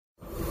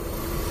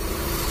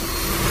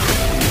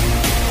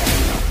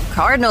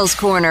Cardinals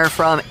Corner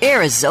from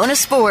Arizona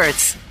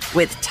Sports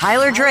with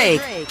Tyler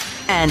Drake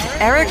and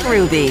Eric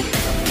Ruby.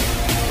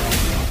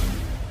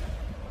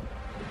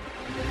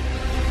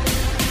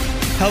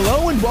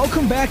 Hello and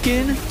welcome back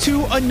in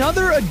to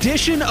another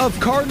edition of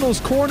Cardinals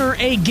Corner,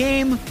 a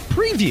game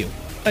preview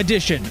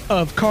edition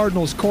of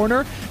Cardinals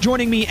Corner.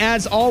 Joining me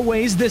as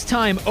always, this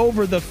time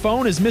over the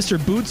phone, is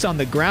Mr. Boots on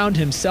the Ground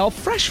himself,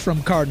 fresh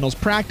from Cardinals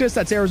practice.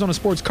 That's Arizona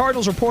Sports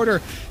Cardinals reporter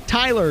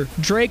Tyler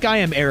Drake. I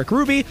am Eric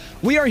Ruby.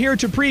 We are here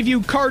to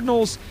preview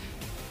Cardinals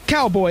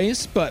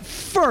Cowboys, but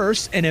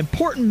first, an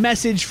important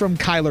message from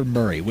Kyler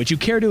Murray. Would you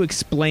care to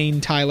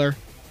explain, Tyler?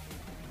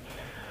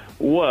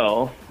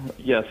 Well,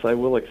 yes, I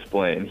will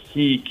explain.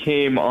 He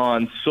came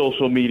on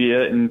social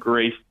media and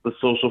graced the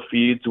social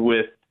feeds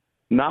with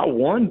not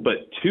one,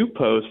 but two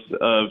posts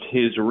of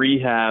his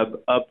rehab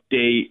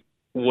update,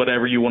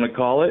 whatever you want to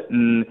call it,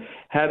 and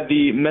had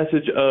the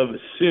message of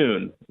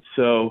soon.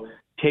 So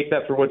take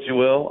that for what you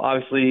will.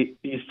 Obviously,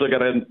 he's still got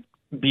to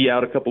be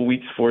out a couple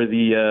weeks for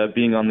the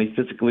being on the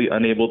physically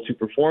unable to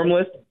perform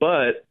list,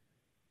 but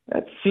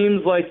that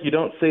seems like you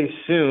don't say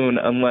soon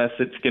unless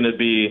it's going to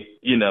be,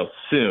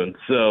 soon.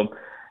 So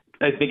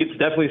I think it's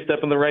definitely a step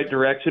in the right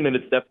direction, and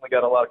it's definitely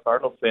got a lot of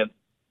Cardinals fans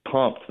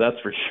pumped, that's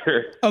for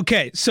sure.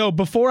 Okay, so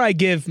before I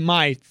give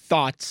my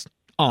thoughts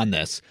on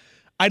this,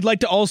 I'd like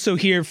to also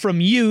hear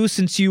from you,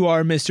 since you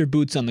are Mr.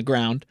 Boots on the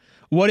Ground.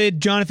 What did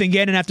Jonathan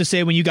Gannon have to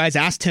say when you guys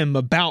asked him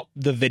about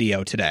the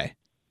video today?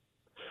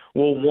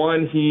 Well,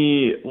 one,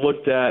 he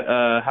looked at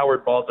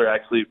Howard Balzer,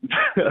 actually,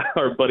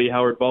 our buddy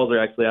Howard Balzer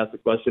actually asked the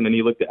question, and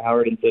he looked at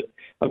Howard and said,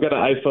 I've got an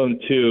iPhone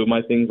 2.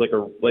 My thing's like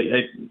one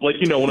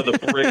of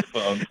the brick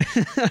phones.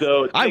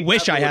 So I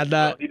wish I had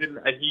that.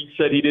 He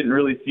said he didn't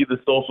really see the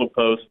social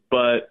post,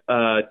 but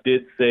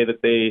did say that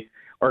they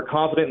are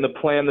confident in the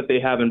plan that they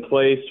have in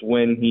place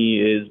when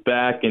he is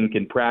back and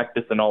can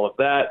practice and all of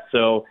that.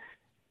 So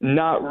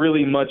not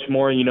really much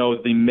more,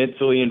 the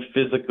mentally and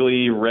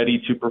physically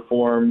ready to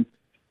perform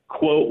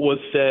quote was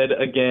said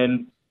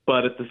again,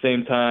 but at the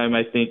same time,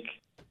 I think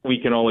we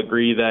can all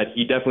agree that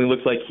he definitely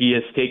looks like he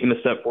has taken a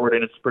step forward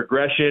in its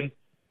progression.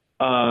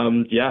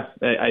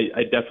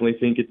 I definitely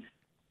think it's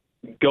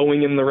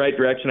going in the right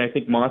direction. I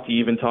think Monty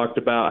even talked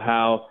about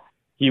how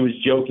he was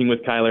joking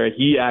with Kyler.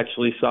 He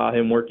actually saw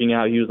him working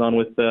out. He was on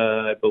with,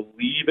 I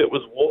believe it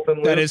was Wolf and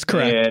Luke. That is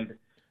correct. And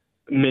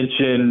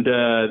mentioned,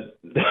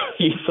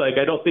 he's like,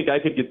 I don't think I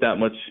could get that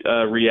much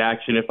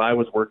reaction if I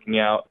was working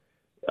out.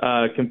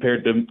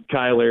 Compared to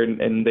Kyler,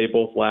 and they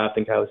both laughed,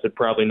 and Kyler said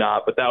probably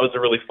not. But that was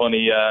a really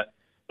funny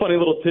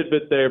little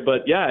tidbit there.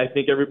 But yeah, I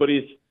think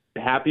everybody's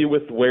happy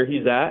with where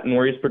he's at and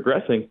where he's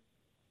progressing.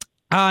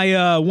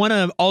 I want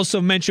to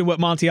also mention what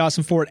Monty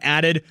Ossenfort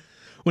added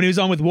when he was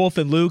on with Wolf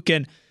and Luke,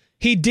 and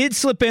he did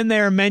slip in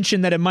there and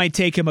mention that it might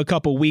take him a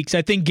couple weeks.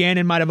 I think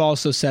Gannon might have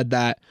also said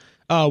that.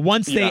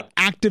 Once they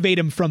activate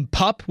him from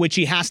PUP, which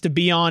he has to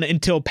be on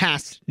until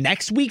past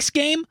next week's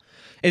game,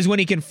 is when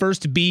he can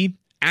first be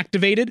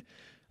activated.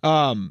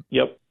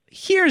 Yep.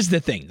 Here's the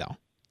thing, though.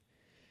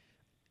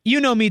 You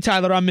know me,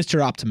 Tyler. I'm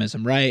Mr.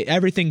 Optimism, right?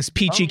 Everything's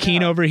peachy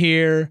keen over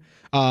here.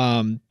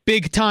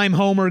 Big time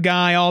homer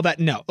guy, all that.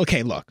 No.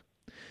 Okay, look.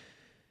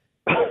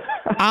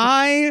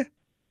 I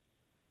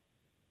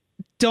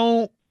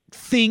don't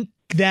think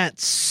that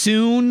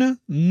soon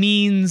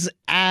means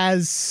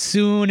as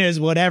soon as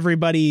what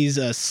everybody's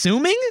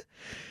assuming,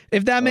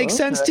 if that makes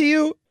sense to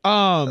you.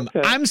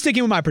 I'm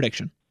sticking with my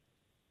prediction.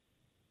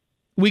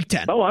 Week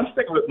 10. Oh, I'm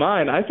sticking with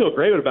mine. I feel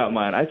great about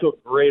mine.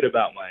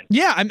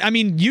 Yeah, I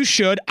mean, you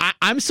should.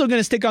 I'm still going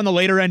to stick on the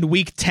later end,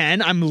 week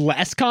 10. I'm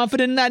less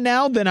confident in that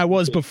now than I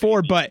was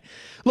before. But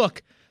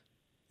look,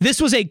 this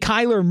was a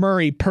Kyler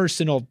Murray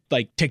personal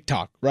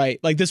TikTok, right?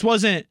 This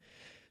wasn't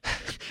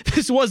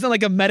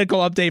like a medical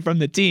update from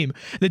the team.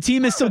 The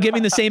team is still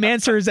giving the same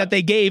answers that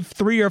they gave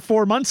 3 or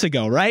 4 months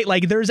ago, right?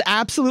 There's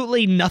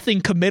absolutely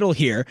nothing committal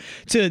here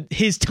to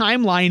his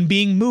timeline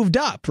being moved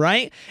up,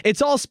 right?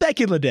 It's all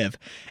speculative.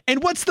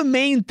 And what's the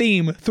main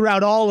theme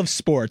throughout all of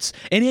sports,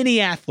 in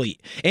any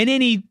athlete, in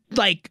any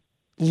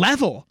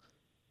level?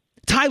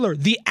 Tyler,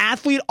 the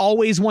athlete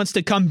always wants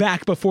to come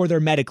back before they're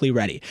medically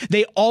ready.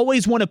 They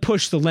always want to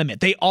push the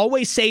limit. They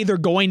always say they're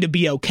going to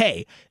be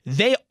okay.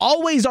 They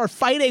always are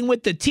fighting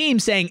with the team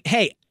saying,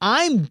 hey,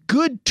 I'm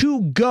good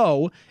to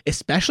go,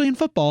 especially in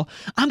football.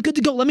 I'm good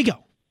to go. Let me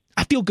go.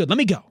 I feel good. Let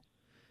me go.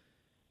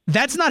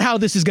 That's not how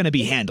this is going to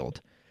be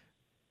handled.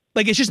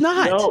 It's just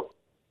not.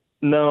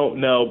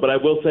 No. But I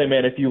will say,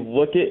 man, if you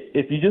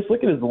just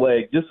look at his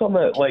leg, just on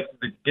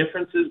the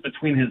differences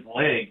between his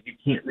legs, you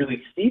can't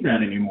really see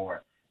that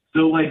anymore.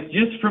 So,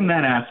 just from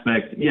that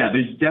aspect,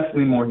 there's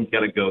definitely more he's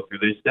got to go through.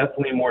 There's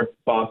definitely more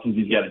boxes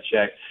he's got to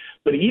check.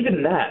 But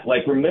even that,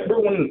 remember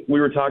when we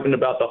were talking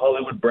about the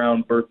Hollywood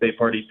Brown birthday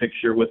party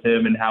picture with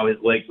him and how his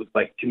legs looked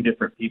like two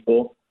different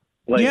people?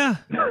 Yeah.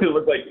 It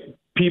looked like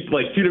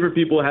people, two different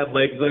people had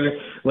legs there.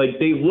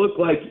 It looks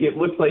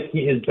like he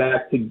is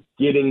back to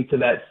getting to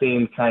that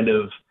same kind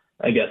of,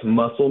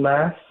 muscle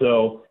mass.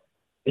 So,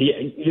 yeah,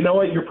 you know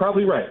what? You're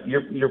probably right.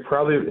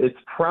 It's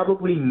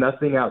probably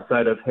nothing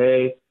outside of,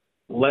 hey,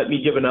 let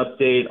me give an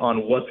update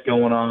on what's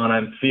going on.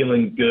 I'm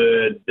feeling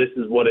good. This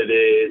is what it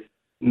is.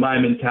 My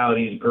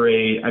mentality is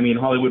great. I mean,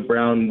 Hollywood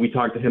Brown, we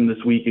talked to him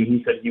this week, and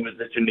he said he was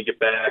itching to get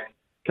back.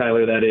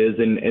 Kyler, that is.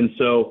 And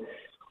so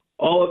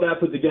all of that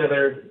put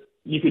together,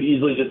 you could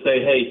easily just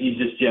say, hey, he's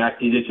just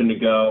jacked. He's itching to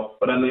go.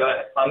 But on the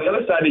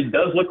other side, he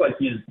does look like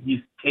he's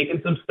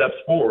taken some steps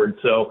forward.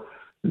 So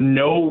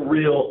no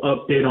real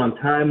update on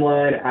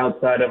timeline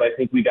outside of I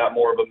think we got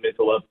more of a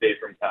mental update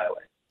from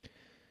Kyler.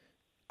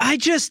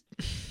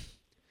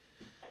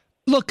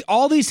 Look,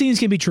 all these things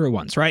can be true at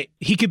once, right?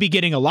 He could be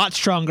getting a lot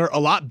stronger, a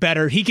lot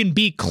better. He can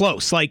be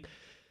close, like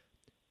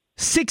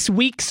 6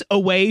 weeks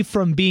away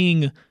from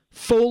being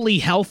fully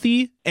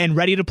healthy and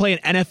ready to play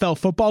an NFL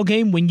football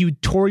game when you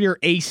tore your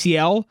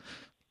ACL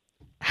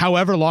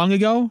however long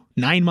ago,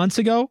 9 months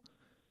ago.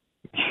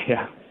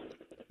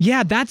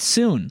 Yeah, that's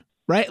soon,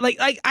 right? Like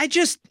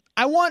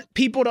I want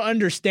people to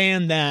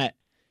understand that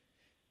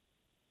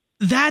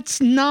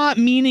that's not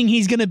meaning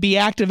he's going to be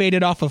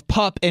activated off of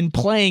PUP and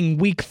playing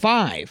week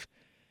 5.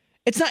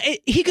 It's not.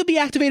 He could be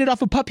activated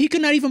off of PUP. He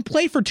could not even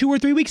play for 2 or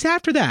 3 weeks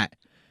after that.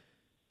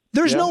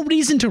 There's no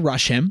reason to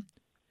rush him.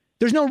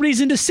 There's no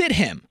reason to sit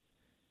him.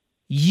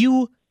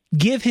 You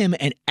give him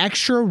an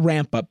extra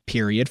ramp-up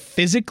period,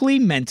 physically,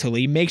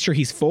 mentally, make sure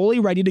he's fully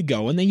ready to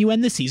go, and then you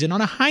end the season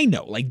on a high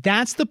note. Like,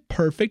 that's the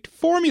perfect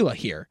formula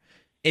here.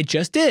 It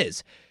just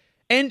is.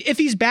 And if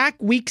he's back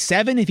week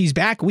 7, if he's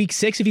back week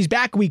 6, if he's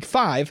back week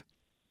 5,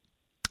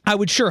 I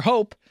would sure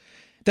hope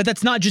that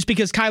that's not just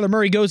because Kyler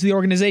Murray goes to the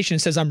organization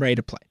and says, I'm ready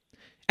to play.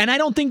 And I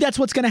don't think that's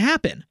what's going to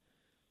happen.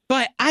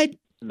 But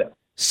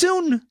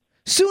soon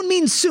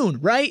means soon,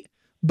 right?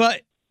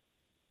 But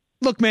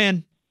look,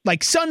 man,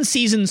 like sun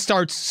season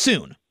starts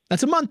soon.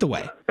 That's a month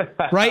away,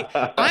 right?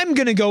 I'm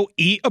going to go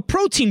eat a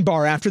protein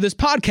bar after this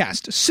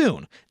podcast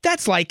soon.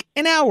 That's like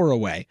an hour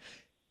away.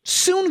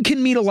 Soon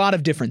can mean a lot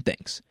of different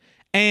things.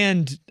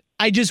 And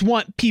I just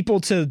want people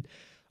to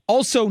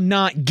also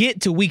not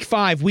get to week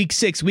 5, week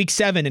 6, week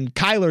 7, and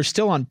Kyler's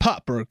still on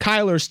PUP or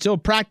Kyler's still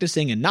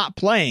practicing and not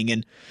playing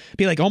and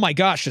be like, oh my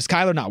gosh, does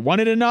Kyler not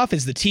want it enough?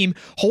 Is the team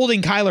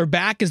holding Kyler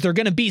back? Is there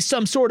going to be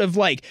some sort of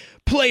like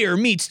player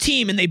meets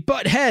team and they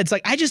butt heads?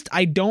 Like, I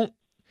don't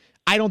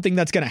think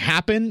that's going to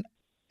happen.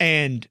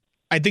 And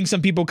I think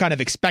some people kind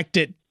of expect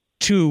it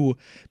to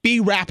be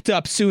wrapped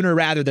up sooner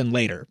rather than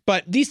later.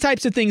 But these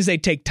types of things, they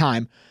take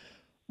time.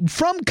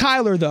 From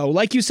Kyler, though,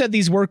 like you said,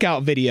 these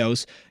workout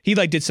videos, he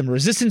like did some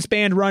resistance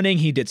band running.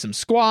 He did some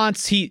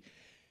squats. He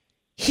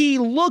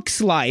looks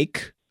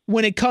like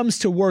when it comes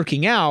to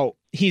working out,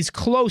 he's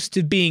close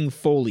to being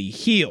fully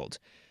healed.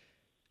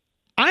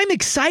 I'm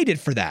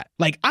excited for that.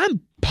 Like, I'm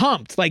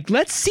pumped. Like,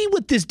 let's see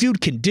what this dude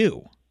can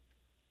do.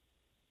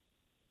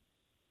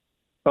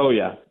 Oh,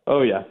 yeah.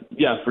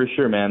 Yeah, for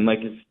sure, man. Like,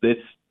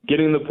 it's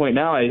getting to the point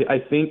now,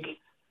 I think,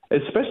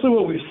 especially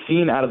what we've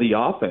seen out of the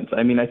offense.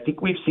 I mean, I think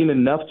we've seen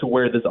enough to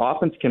where this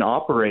offense can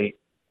operate.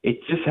 It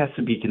just has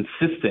to be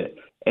consistent.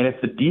 And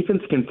if the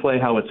defense can play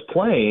how it's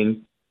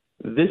playing,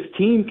 this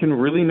team can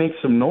really make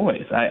some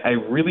noise. I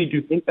really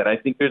do think that. I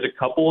think there's a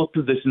couple of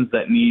positions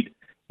that need,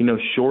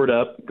 shored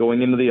up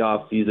going into the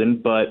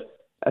offseason. But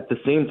at the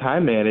same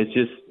time, man,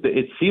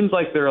 it seems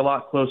like they're a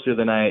lot closer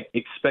than I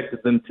expected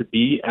them to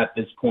be at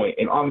this point.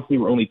 And obviously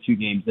we're only 2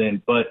 games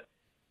in, but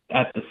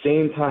at the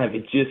same time,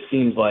 it just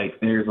seems like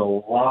there's a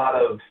lot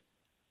of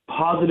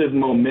positive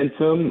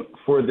momentum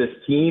for this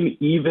team,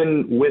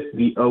 even with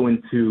the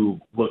 0-2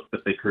 look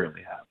that they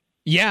currently have.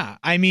 Yeah,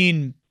 I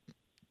mean,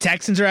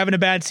 Texans are having a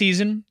bad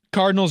season.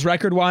 Cardinals,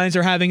 record-wise,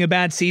 are having a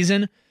bad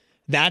season.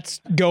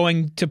 That's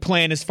going to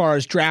plan as far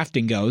as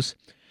drafting goes.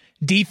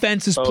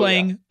 Defense is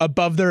playing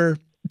above their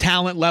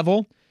talent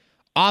level.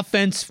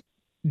 Offense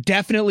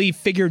definitely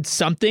figured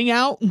something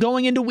out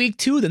going into week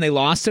 2. Then they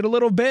lost it a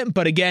little bit.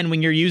 But again,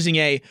 when you're using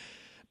a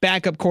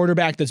backup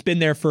quarterback that's been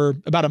there for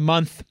about a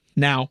month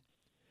now,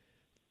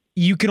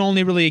 you can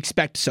only really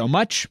expect so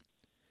much.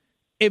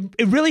 It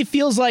really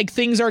feels like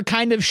things are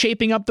kind of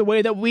shaping up the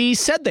way that we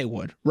said they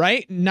would,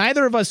 right?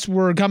 Neither of us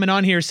were coming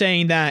on here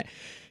saying that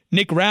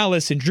Nick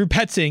Rallis and Drew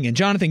Petzing and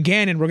Jonathan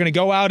Gannon were going to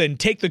go out and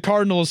take the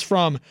Cardinals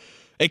from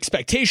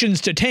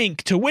expectations to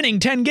tank to winning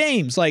 10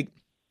 games. Like,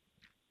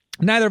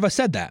 neither of us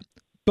said that.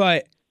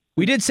 But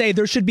we did say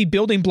there should be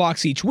building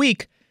blocks each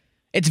week.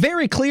 It's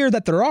very clear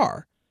that there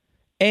are.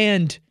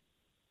 And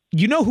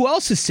you know who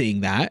else is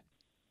seeing that?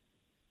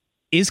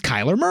 Is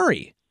Kyler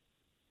Murray.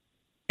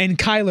 And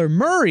Kyler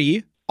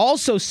Murray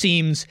also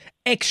seems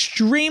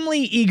extremely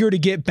eager to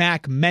get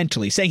back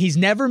mentally, saying he's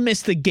never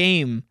missed the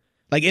game.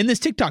 Like in this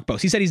TikTok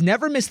post, he said he's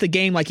never missed the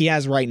game like he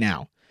has right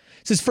now.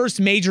 It's his first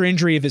major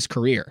injury of his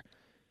career.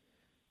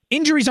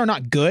 Injuries are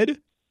not good,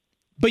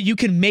 but you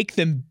can make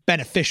them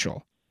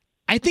beneficial.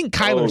 I think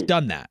Kyler's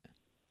done that.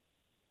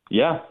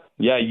 Yeah,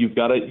 you've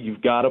got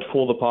to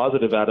pull the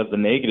positive out of the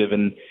negative,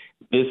 and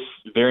this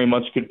very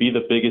much could be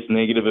the biggest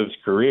negative of his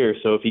career.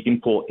 So if he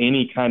can pull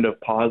any kind of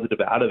positive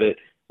out of it,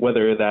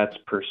 whether that's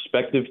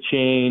perspective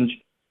change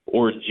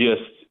or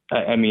just,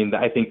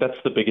 I think that's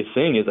the biggest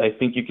thing is I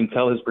think you can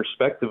tell his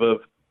perspective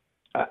of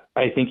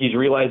I think he's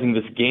realizing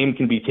this game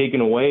can be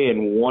taken away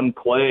in one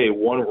play,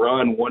 one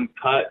run, one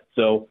cut.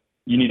 So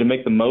you need to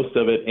make the most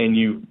of it, and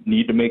you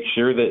need to make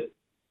sure that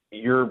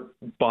you're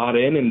bought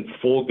in and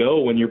full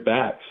go when you're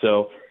back.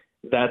 So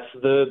that's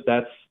the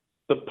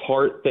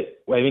part that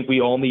I think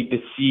we all need to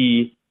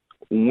see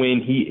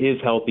when he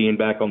is healthy and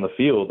back on the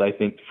field. I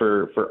think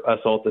for us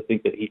all to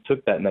think that he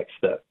took that next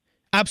step.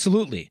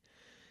 Absolutely.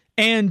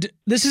 And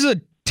this is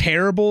a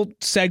terrible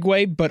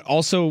segue, but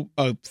also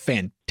a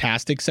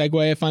fantastic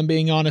segue, if I'm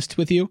being honest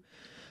with you.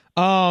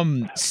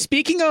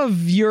 Speaking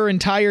of your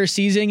entire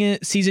season,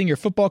 your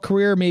football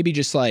career, maybe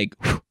just like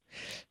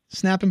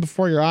snapping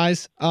before your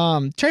eyes.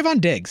 Trayvon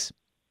Diggs,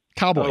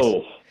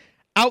 Cowboys,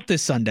 out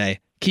this Sunday.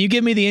 Can you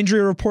give me the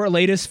injury report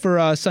latest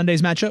for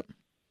Sunday's matchup?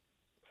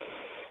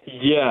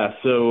 Yeah,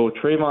 so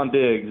Trayvon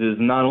Diggs is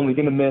not only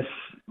going to miss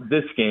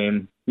this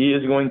game, he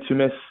is going to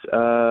miss,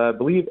 I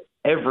believe,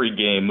 every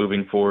game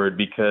moving forward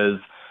because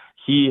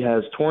he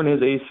has torn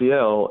his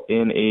ACL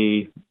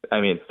in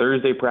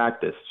Thursday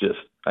practice, just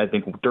I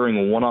think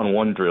during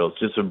one-on-one drills.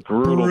 Just a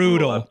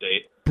brutal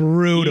update.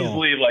 Brutal.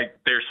 Easily like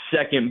their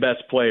second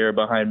best player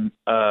behind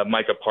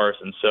Micah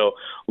Parsons. So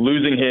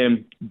losing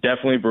him,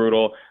 definitely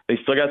brutal. They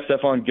still got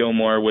Stephon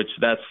Gilmore, which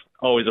that's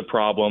always a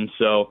problem.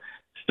 So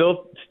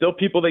still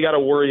people they got to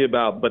worry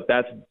about, but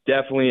that's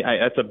definitely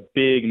that's a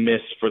big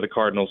miss for the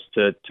Cardinals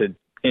to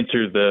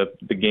enter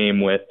the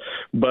game with.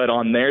 But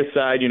on their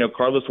side,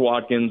 Carlos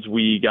Watkins,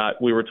 we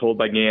were told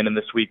by Gannon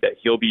this week that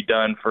he'll be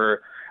done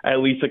for at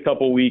least a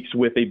couple weeks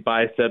with a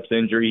biceps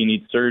injury. He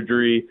needs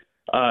surgery.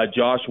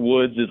 Josh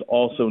Woods is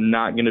also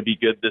not going to be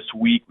good this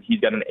week. He's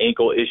got an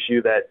ankle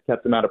issue that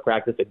kept him out of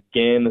practice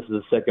again. This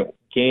is the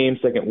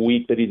second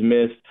week that he's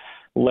missed.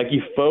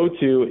 Lecky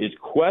Fotu is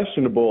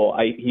questionable.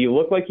 He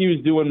looked like he was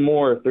doing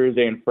more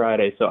Thursday and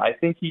Friday, so I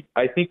think he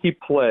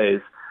plays.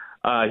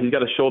 He's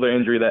got a shoulder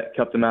injury that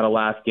kept him out of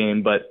last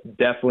game, but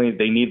definitely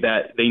they need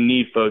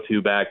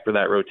Fotu back for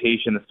that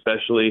rotation,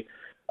 especially.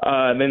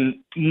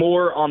 Then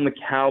more on the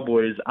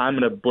Cowboys. I'm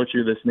going to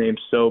butcher this name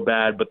so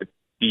bad, but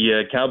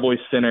the Cowboys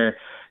center,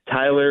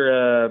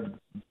 Tyler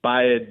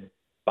Baez,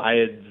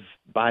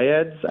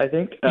 I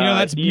think.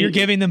 You're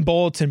giving them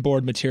bulletin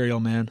board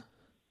material, man.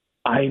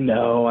 I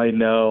know.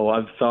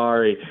 I'm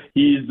sorry.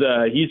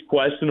 He's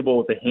questionable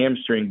with the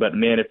hamstring, but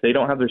man, if they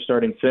don't have their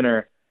starting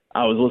center,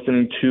 I was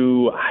listening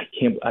to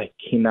I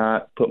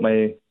cannot put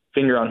my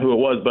finger on who it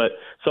was, but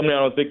somebody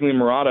on with Vickley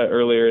Murata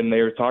earlier, and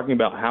they were talking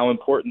about how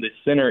important the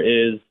center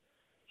is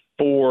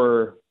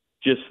for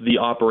just the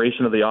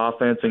operation of the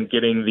offense and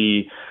getting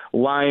the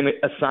line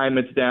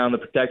assignments down, the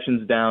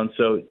protections down.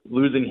 So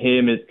losing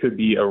him, it could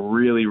be a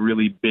really,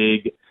 really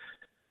big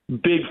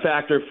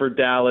factor for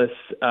Dallas.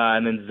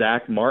 And then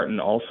Zach Martin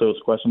also is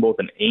questionable with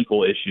an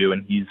ankle issue,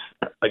 and he's,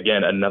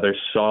 again, another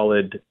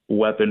solid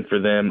weapon for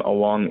them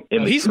along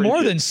in the he's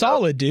more than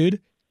solid,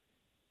 dude.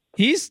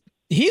 He's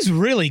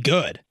really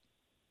good.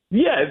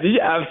 Yeah,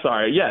 I'm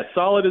sorry. Yeah,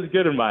 solid is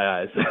good in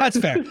my eyes. That's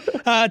fair.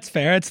 That's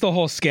fair. It's the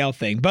whole scale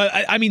thing. But,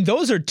 I mean,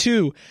 those are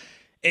two.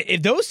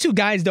 If those two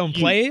guys don't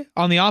play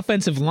on the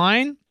offensive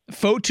line,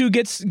 Fotu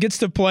gets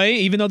to play,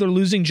 even though they're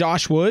losing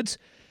Josh Woods,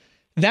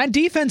 that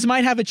defense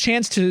might have a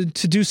chance to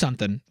do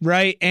something,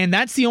 right? And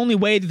that's the only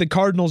way that the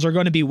Cardinals are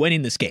going to be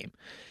winning this game,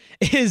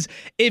 is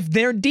if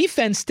their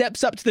defense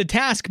steps up to the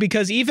task,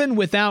 because even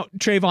without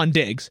Trayvon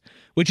Diggs,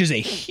 which is a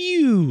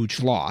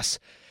huge loss,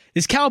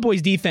 this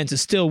Cowboys defense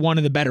is still one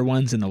of the better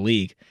ones in the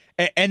league.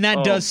 And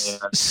that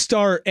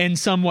start and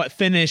somewhat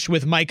finish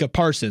with Micah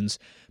Parsons.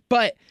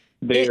 But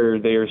they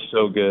are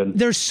so good.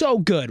 They're so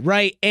good,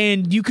 right?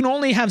 And you can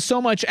only have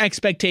so much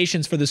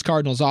expectations for this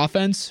Cardinals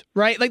offense,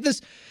 right? Like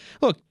this.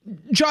 Look,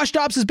 Josh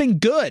Dobbs has been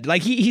good.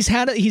 Like he's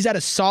had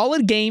a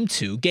solid game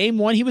 2. Game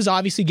 1, he was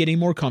obviously getting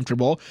more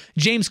comfortable.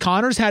 James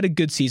Conner's had a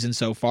good season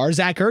so far.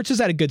 Zach Ertz has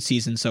had a good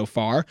season so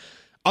far.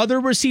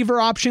 Other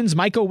receiver options,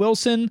 Michael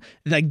Wilson,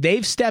 like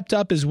they've stepped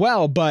up as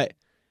well. But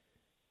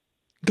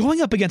going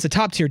up against a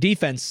top tier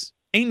defense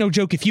ain't no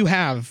joke if you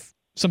have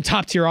some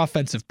top tier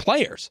offensive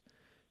players.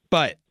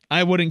 But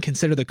I wouldn't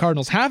consider the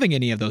Cardinals having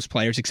any of those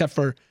players except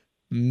for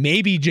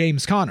maybe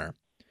James Conner.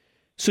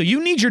 So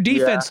you need your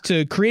defense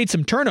to create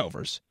some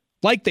turnovers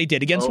like they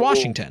did against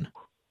Washington.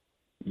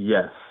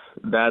 Yes,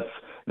 that's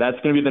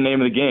going to be the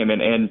name of the game.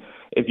 And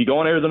if you go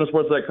on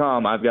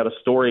ArizonaSports.com, I've got a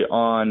story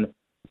on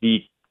the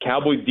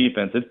Cowboys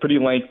defense. It's pretty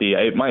lengthy.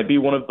 It might be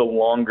one of the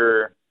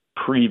longer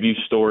preview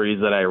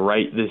stories that I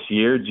write this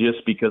year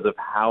just because of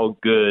how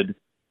good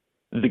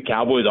the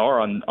Cowboys are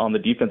on the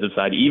defensive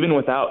side, even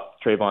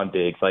without Trayvon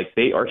Diggs. Like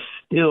they are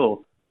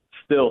still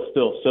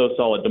so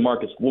solid.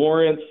 DeMarcus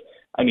Lawrence,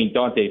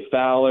 Dante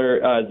Fowler,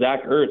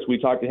 Zach Ertz, we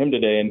talked to him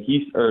today, and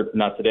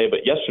not today, but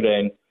yesterday,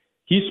 and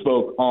he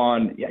spoke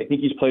on, I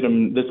think he's played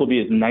him, this will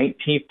be his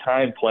 19th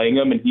time playing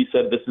him, and he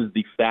said this is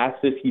the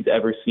fastest he's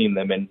ever seen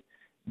them, and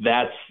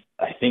that's,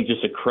 I think,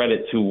 just a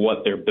credit to what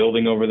they're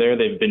building over there.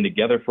 They've been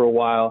together for a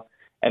while.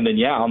 And then,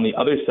 on the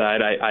other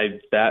side, I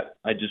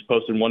just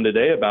posted one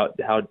today about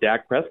how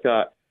Dak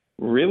Prescott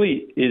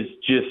really is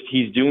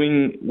he's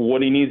doing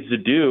what he needs to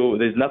do.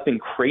 There's nothing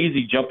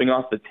crazy jumping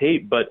off the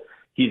tape, but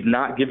he's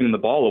not giving the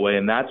ball away,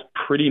 and that's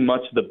pretty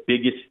much the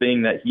biggest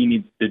thing that he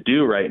needs to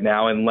do right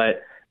now, and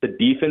let the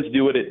defense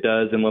do what it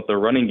does and let the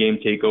running game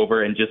take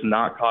over and just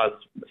not cause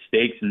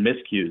mistakes and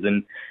miscues.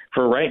 And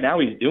for right now,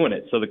 he's doing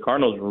it. So the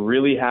Cardinals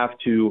really have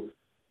to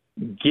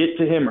get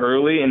to him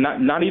early and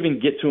not even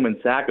get to him and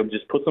sack him,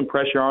 just put some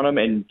pressure on him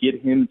and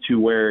get him to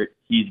where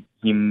he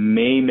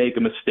may make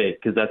a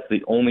mistake, because that's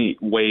the only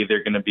way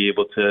they're going to be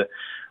able to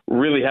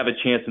really have a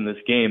chance in this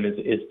game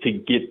is to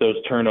get those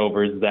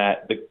turnovers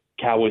that the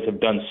Cowboys have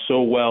done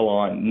so well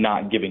on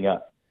not giving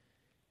up.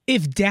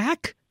 If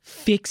Dak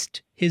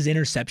fixed his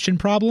interception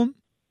problem,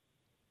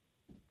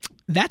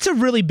 that's a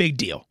really big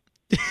deal.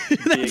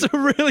 That's a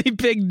really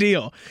big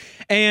deal.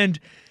 And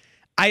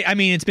I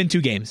mean, it's been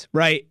 2 games,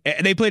 right?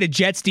 They played a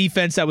Jets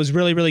defense that was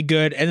really, really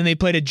good, and then they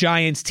played a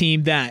Giants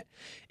team that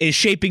is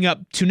shaping up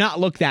to not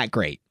look that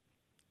great.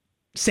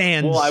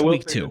 Sans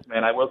week 2. This,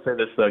 man, I will say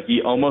this, though.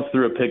 He almost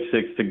threw a pick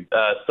six to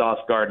Sauce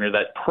Gardner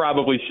that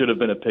probably should have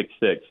been a pick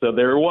six. So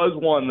there was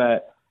one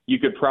that you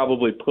could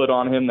probably put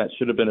on him that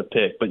should have been a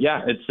pick. But,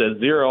 yeah, it says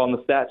 0 on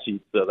the stat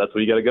sheet, so that's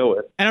what you got to go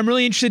with. And I'm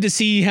really interested to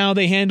see how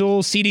they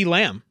handle CeeDee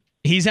Lamb.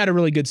 He's had a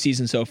really good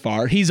season so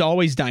far. He's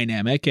always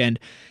dynamic, and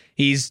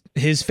he's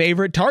his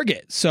favorite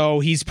target. So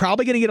he's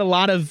probably going to get a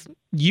lot of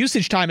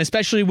usage time,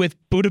 especially with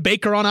Budda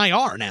Baker on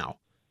IR now,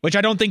 which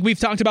I don't think we've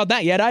talked about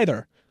that yet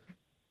either.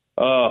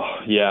 Oh,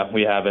 yeah,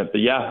 we haven't.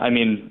 But, yeah, I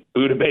mean,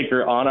 Budda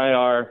Baker on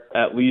IR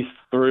at least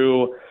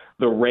through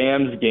the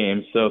Rams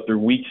game, so through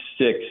week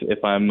 6,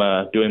 if I'm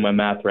doing my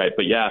math right.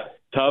 But, yeah,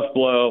 tough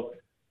blow.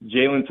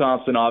 Jalen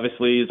Thompson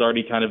obviously has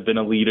already kind of been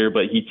a leader,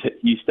 but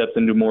he steps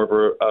into more of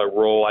a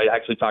role. I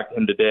actually talked to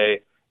him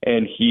today,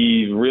 and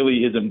he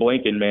really isn't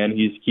blinking, man.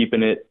 He's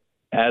keeping it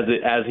as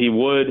he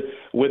would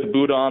with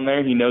Budda on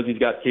there. He knows he's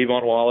got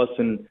Kayvon Wallace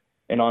and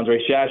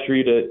Andre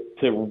Shastry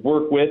to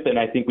work with, and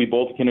I think we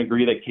both can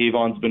agree that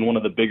Kayvon's been one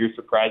of the bigger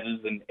surprises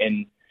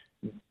and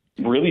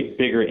really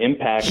bigger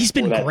impacts. He's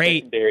been for that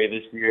great secondary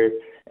this year.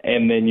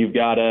 And then you've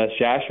got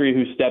Shastry,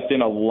 who stepped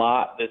in a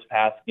lot this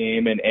past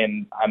game,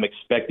 and I'm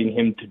expecting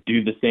him to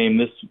do the same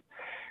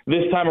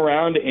this time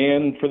around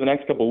and for the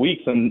next couple of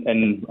weeks,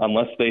 and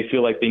unless they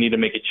feel like they need to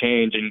make a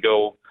change and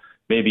go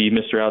maybe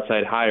Mr.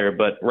 Outside higher.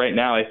 But right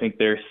now I think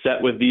they're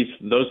set with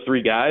those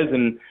 3 guys,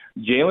 and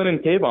Jalen and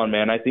Kayvon,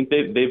 man, I think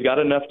they've got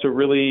enough to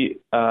really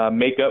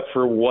make up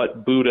for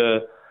what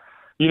Budda,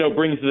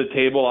 brings to the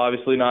table.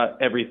 Obviously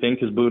not everything,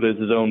 because Budda is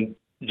his own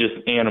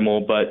just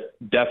animal, but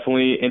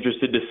definitely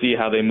interested to see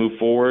how they move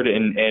forward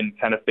and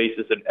kind of face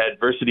this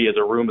adversity as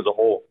a room as a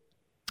whole.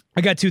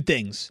 I got 2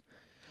 things.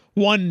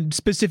 One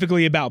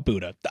specifically about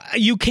Budda.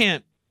 You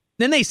can't,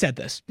 and they said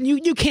this,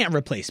 you can't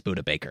replace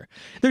Budda Baker.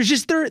 There's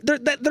just,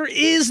 there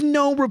is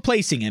no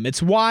replacing him.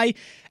 It's why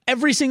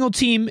every single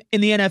team in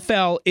the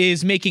NFL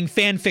is making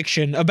fan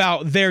fiction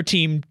about their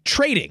team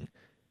trading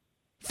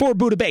for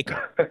Budda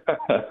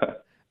Baker.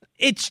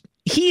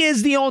 He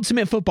is the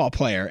ultimate football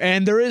player,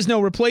 and there is no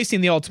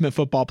replacing the ultimate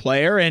football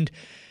player, and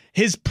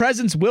his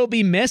presence will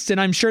be missed, and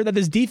I'm sure that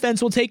this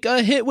defense will take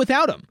a hit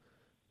without him.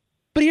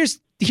 But here's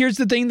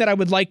the thing that I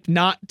would like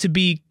not to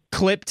be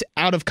clipped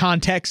out of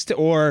context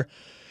or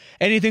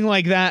anything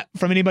like that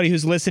from anybody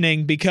who's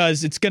listening,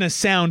 because it's going to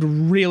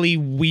sound really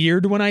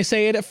weird when I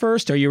say it at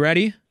first. Are you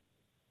ready?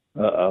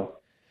 Uh-oh.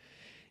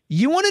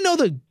 You want to know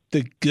the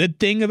good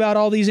thing about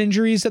all these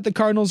injuries that the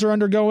Cardinals are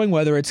undergoing,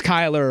 whether it's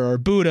Kyler or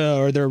Budda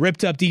or their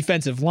ripped up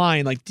defensive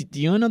line? Like, do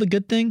you want to know the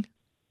good thing?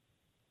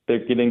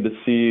 They're getting to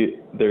see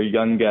their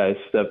young guys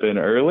step in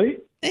early.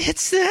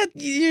 It's that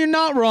you're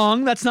not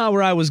wrong. That's not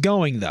where I was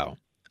going, though.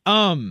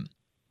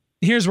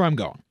 Here's where I'm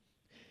going.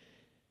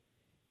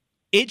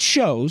 It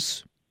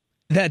shows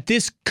that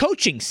this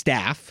coaching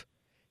staff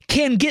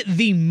can get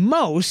the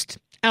most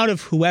out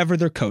of whoever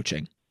they're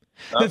coaching.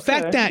 The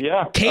fact that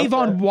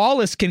Kayvon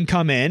Wallace can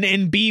come in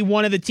and be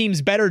one of the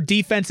team's better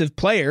defensive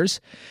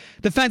players,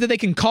 the fact that they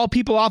can call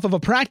people off of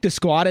a practice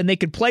squad and they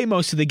could play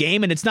most of the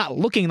game and it's not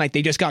looking like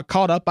they just got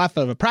called up off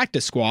of a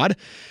practice squad,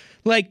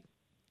 like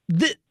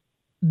this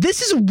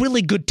is a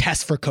really good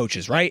test for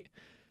coaches, right?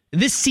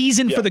 This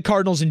season for the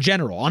Cardinals in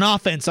general, on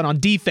offense and on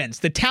defense,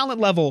 the talent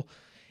level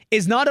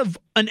is not of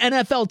an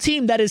NFL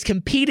team that is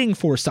competing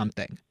for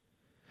something.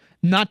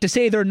 Not to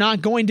say they're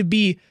not going to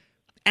be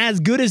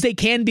as good as they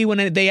can be when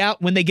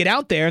they get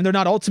out there, and they're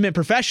not ultimate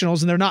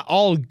professionals and they're not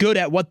all good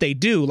at what they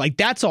do. Like,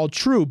 that's all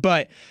true.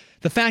 But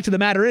the fact of the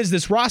matter is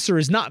this roster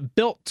is not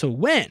built to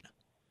win.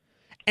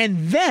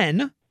 And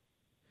then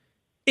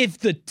if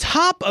the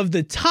top of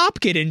the top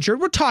get injured,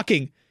 we're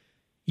talking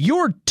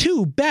your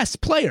 2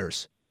 best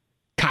players,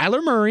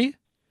 Kyler Murray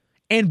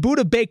and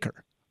Budda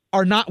Baker,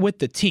 are not with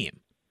the team.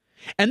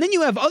 And then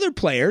you have other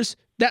players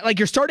that, like,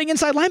 your starting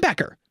inside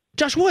linebacker,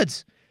 Josh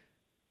Woods,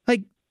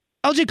 like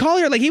LJ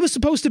Collier, like, he was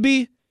supposed to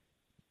be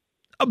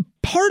a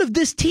part of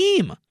this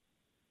team.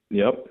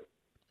 Yep.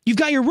 You've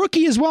got your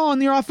rookie as well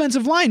on your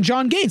offensive line,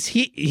 John Gaines.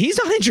 He's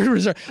on injured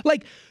reserve.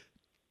 Like,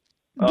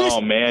 oh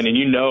man, and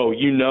you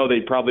know they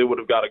probably would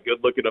have got a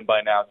good look at him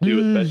by now too,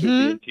 especially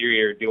with the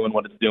interior doing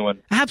what it's doing.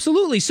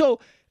 Absolutely. So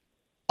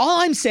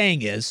all I'm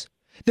saying is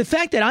The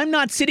fact that I'm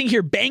not sitting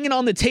here banging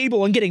on the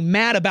table and getting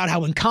mad about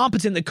how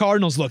incompetent the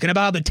Cardinals look and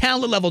about how the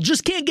talent level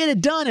just can't get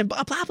it done and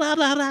blah, blah, blah,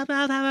 blah, blah,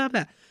 blah, blah,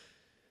 blah.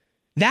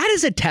 That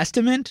is a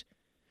testament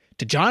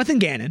to Jonathan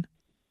Gannon,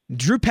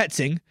 Drew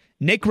Petzing,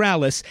 Nick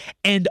Rallis,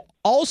 and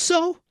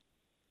also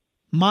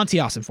Monty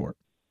Ossenfort.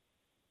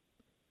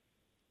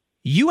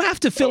 You have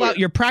to fill out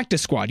your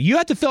practice squad. You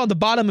have to fill out the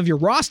bottom of your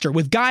roster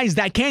with guys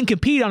that can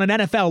compete on an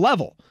NFL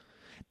level.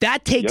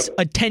 That takes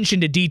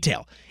attention to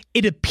detail.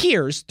 It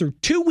appears through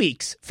 2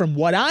 weeks, from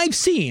what I've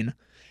seen,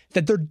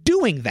 that they're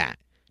doing that.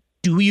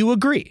 Do you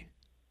agree?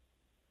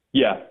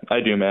 Yeah, I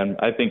do, man.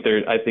 I think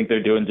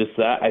they're doing just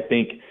that. I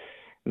think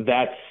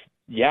that's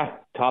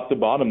top to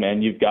bottom,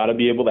 man. You've got to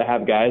be able to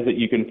have guys that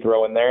you can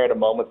throw in there at a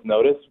moment's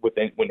notice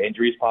when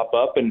injuries pop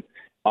up. And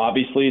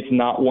obviously, it's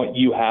not what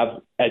you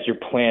have as your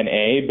plan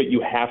A, but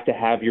you have to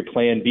have your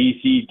plan B,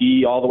 C,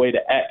 D, all the way to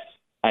X.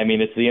 I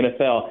mean, it's the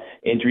NFL.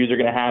 Injuries are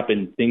going to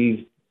happen. Things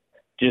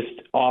just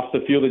off the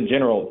field in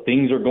general,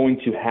 things are going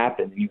to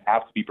happen. You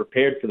have to be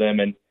prepared for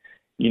them. And,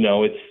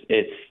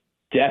 it's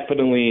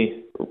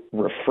definitely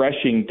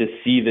refreshing to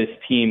see this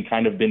team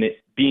kind of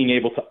being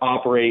able to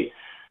operate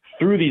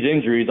through these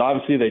injuries.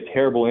 Obviously, they're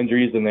terrible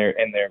injuries, and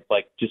they're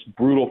like just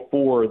brutal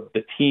for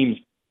the team's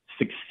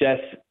success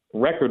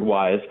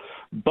record-wise.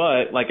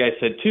 But like I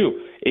said,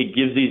 too, it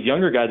gives these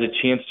younger guys a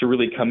chance to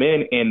really come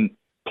in and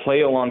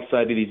play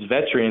alongside of these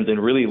veterans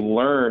and really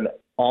learn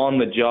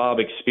on-the-job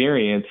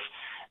experience.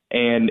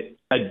 And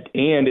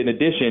in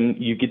addition,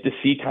 you get to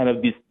see kind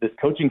of this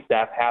coaching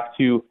staff have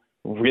to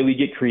really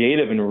get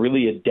creative and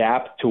really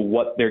adapt to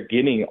what they're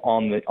getting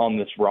on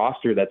this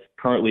roster that's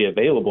currently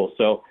available.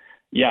 So,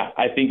 yeah,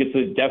 I think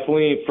it's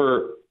definitely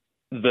for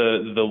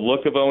the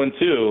look of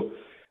 0-2.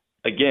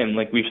 Again,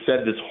 like we've said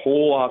this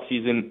whole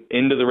offseason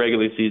into the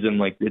regular season,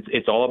 like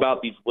it's all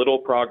about these little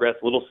progress,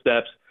 little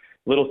steps,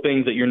 little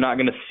things that you're not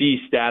going to see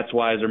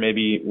stats-wise or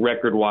maybe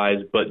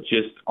record-wise, but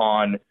just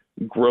on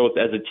growth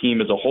as a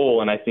team as a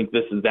whole. And I think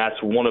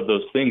that's one of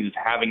those things, is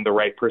having the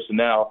right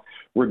personnel,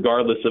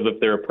 regardless of if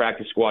they're a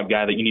practice squad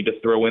guy that you need to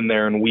throw in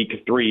there in week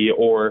 3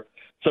 or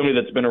somebody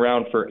that's been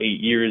around for 8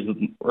 years,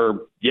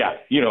 or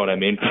you know what I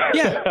mean?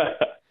 Yeah,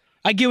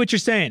 I get what you're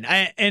saying.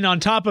 And on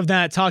top of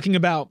that, talking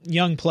about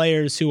young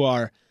players who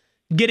are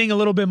getting a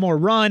little bit more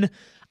run,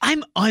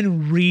 I'm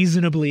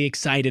unreasonably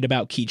excited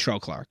about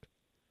Keitrell Clark.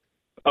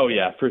 Oh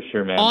yeah, for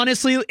sure, man.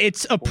 Honestly,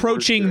 it's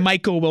approaching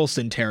Michael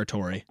Wilson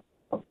territory.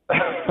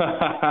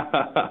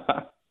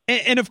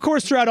 And of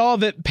course, throughout all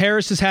of it,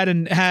 Paris has had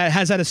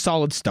a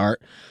solid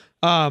start.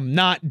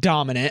 Not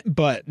dominant,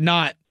 but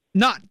not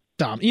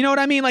dumb. You know what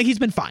I mean? Like, he's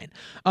been fine.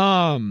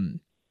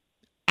 I'm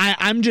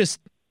just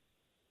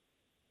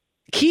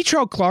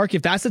Keitrell Clark,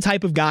 if that's the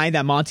type of guy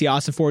that Monty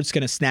Ossenfort's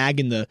going to snag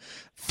in the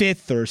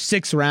 5th or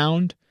 6th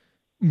round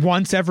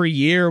once every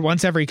year,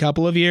 once every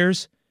couple of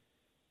years,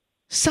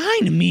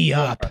 sign me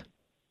up.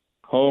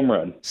 Home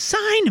run.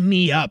 Sign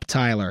me up,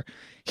 Tyler.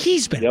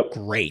 He's been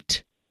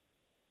great.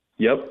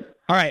 Yep.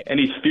 All right. And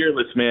he's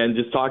fearless, man.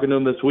 Just talking to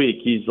him this week,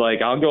 he's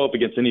like, I'll go up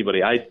against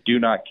anybody. I do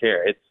not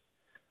care.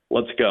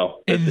 Let's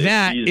go. And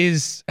that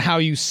is how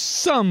you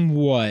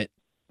somewhat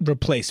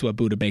replace what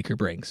Budda Baker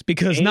brings,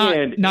 because not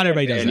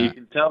everybody does that. And you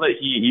can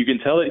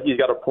tell that he's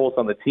got a pulse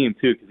on the team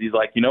too, because he's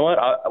like, you know what?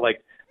 I'm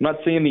not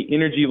saying the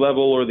energy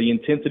level or the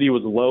intensity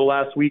was low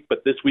last week,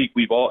 but this week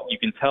you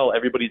can tell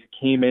everybody's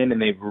came in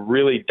and they've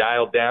really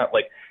dialed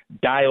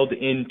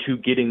into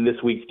getting this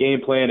week's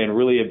game plan and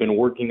really have been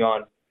working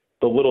on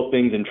the little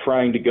things and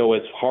trying to go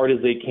as hard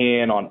as they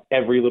can on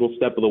every little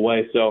step of the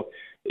way. So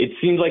it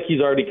seems like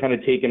he's already kind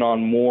of taken on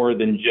more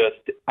than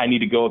just, I need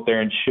to go up there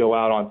and show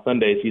out on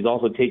Sundays. He's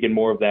also taken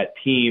more of that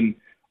team,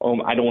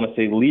 I don't want to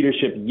say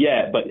leadership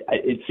yet, but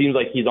it seems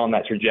like he's on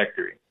that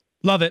trajectory.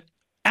 Love it.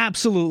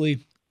 Absolutely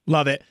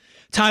love it.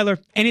 Tyler,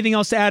 anything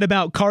else to add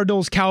about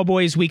Cardinals,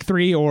 Cowboys week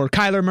 3, or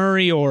Kyler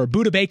Murray or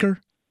Budda Baker?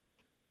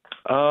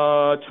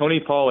 Tony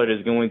Pollard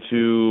is going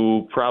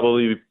to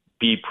probably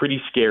be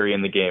pretty scary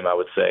in the game, I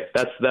would say.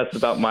 That's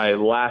about my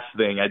last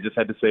thing. I just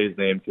had to say his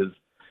name because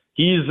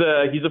he's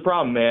a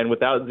problem, man.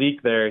 Without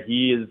Zeke there,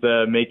 he is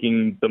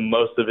making the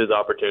most of his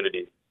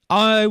opportunities.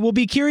 I will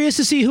be curious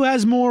to see who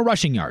has more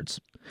rushing yards.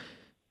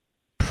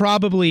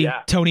 Probably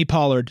Tony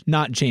Pollard,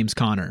 not James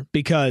Conner,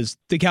 because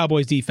the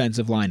Cowboys'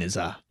 defensive line is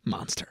a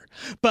monster.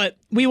 But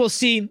we will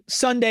see.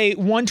 Sunday,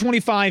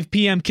 1:25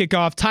 p.m.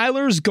 kickoff.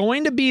 Tyler's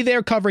going to be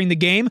there covering the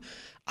game.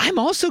 I'm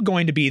also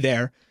going to be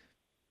there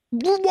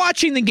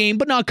watching the game,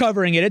 but not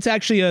covering it. It's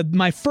actually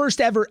my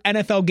first ever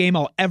NFL game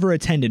I'll ever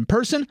attend in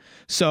person,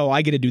 so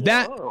I get to do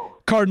that. Whoa.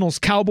 Cardinals,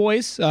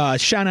 Cowboys.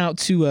 Shout out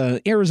to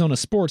Arizona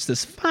Sports,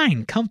 this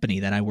fine company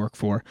that I work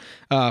for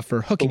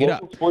hooking it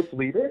up. Sports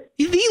leader?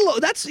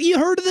 You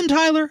heard of them,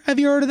 Tyler? Have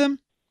you heard of them?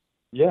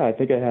 Yeah, I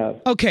think I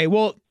have. Okay,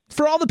 well,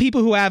 for all the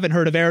people who haven't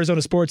heard of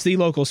Arizona Sports, the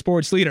local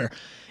sports leader,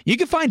 You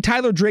can find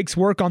Tyler Drake's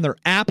work on their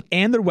app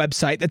and their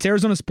website. That's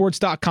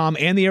arizonasports.com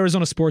and the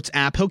Arizona Sports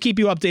app. He'll keep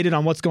you updated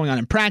on what's going on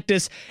in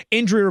practice,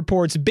 injury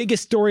reports,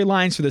 biggest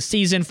storylines for the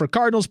season for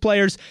Cardinals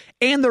players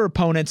and their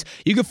opponents.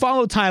 You can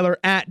follow Tyler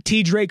at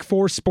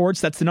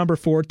TDrake4Sports. That's the number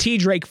 4,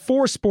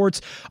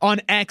 TDrake4Sports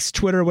on X,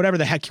 Twitter, whatever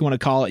the heck you want to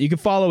call it. You can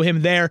follow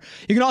him there.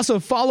 You can also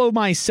follow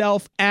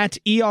myself at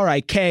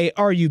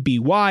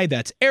ERIKRUBY.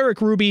 That's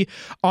Eric Ruby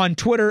on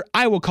Twitter.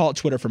 I will call it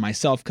Twitter for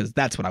myself because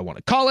that's what I want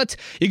to call it.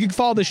 You can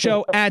follow the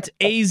show at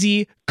AZ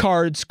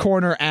Cards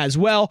Corner as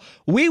well.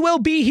 We will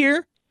be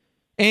here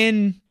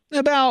in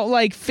about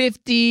like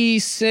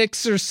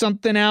 56 or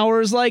something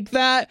hours like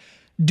that,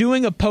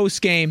 doing a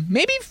post game,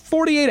 maybe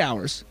 48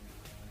 hours,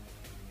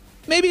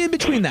 maybe in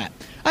between that.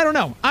 I don't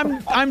know.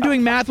 I'm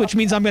doing math, which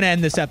means I'm going to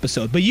end this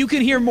episode. But you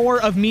can hear more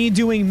of me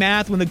doing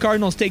math when the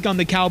Cardinals take on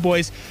the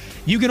Cowboys.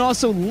 You can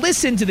also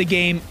listen to the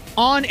game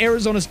on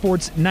Arizona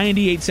Sports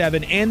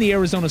 98.7 and the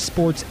Arizona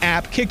Sports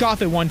app.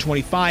 Kickoff at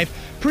 1:25.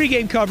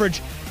 Pre-game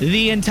coverage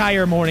the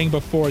entire morning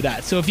before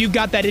that. So if you've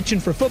got that itching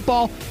for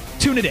football,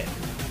 tune it in.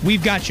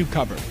 We've got you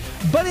covered.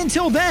 But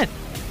until then,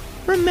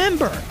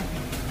 remember,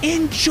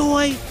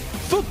 enjoy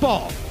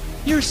football.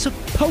 You're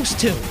supposed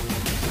to.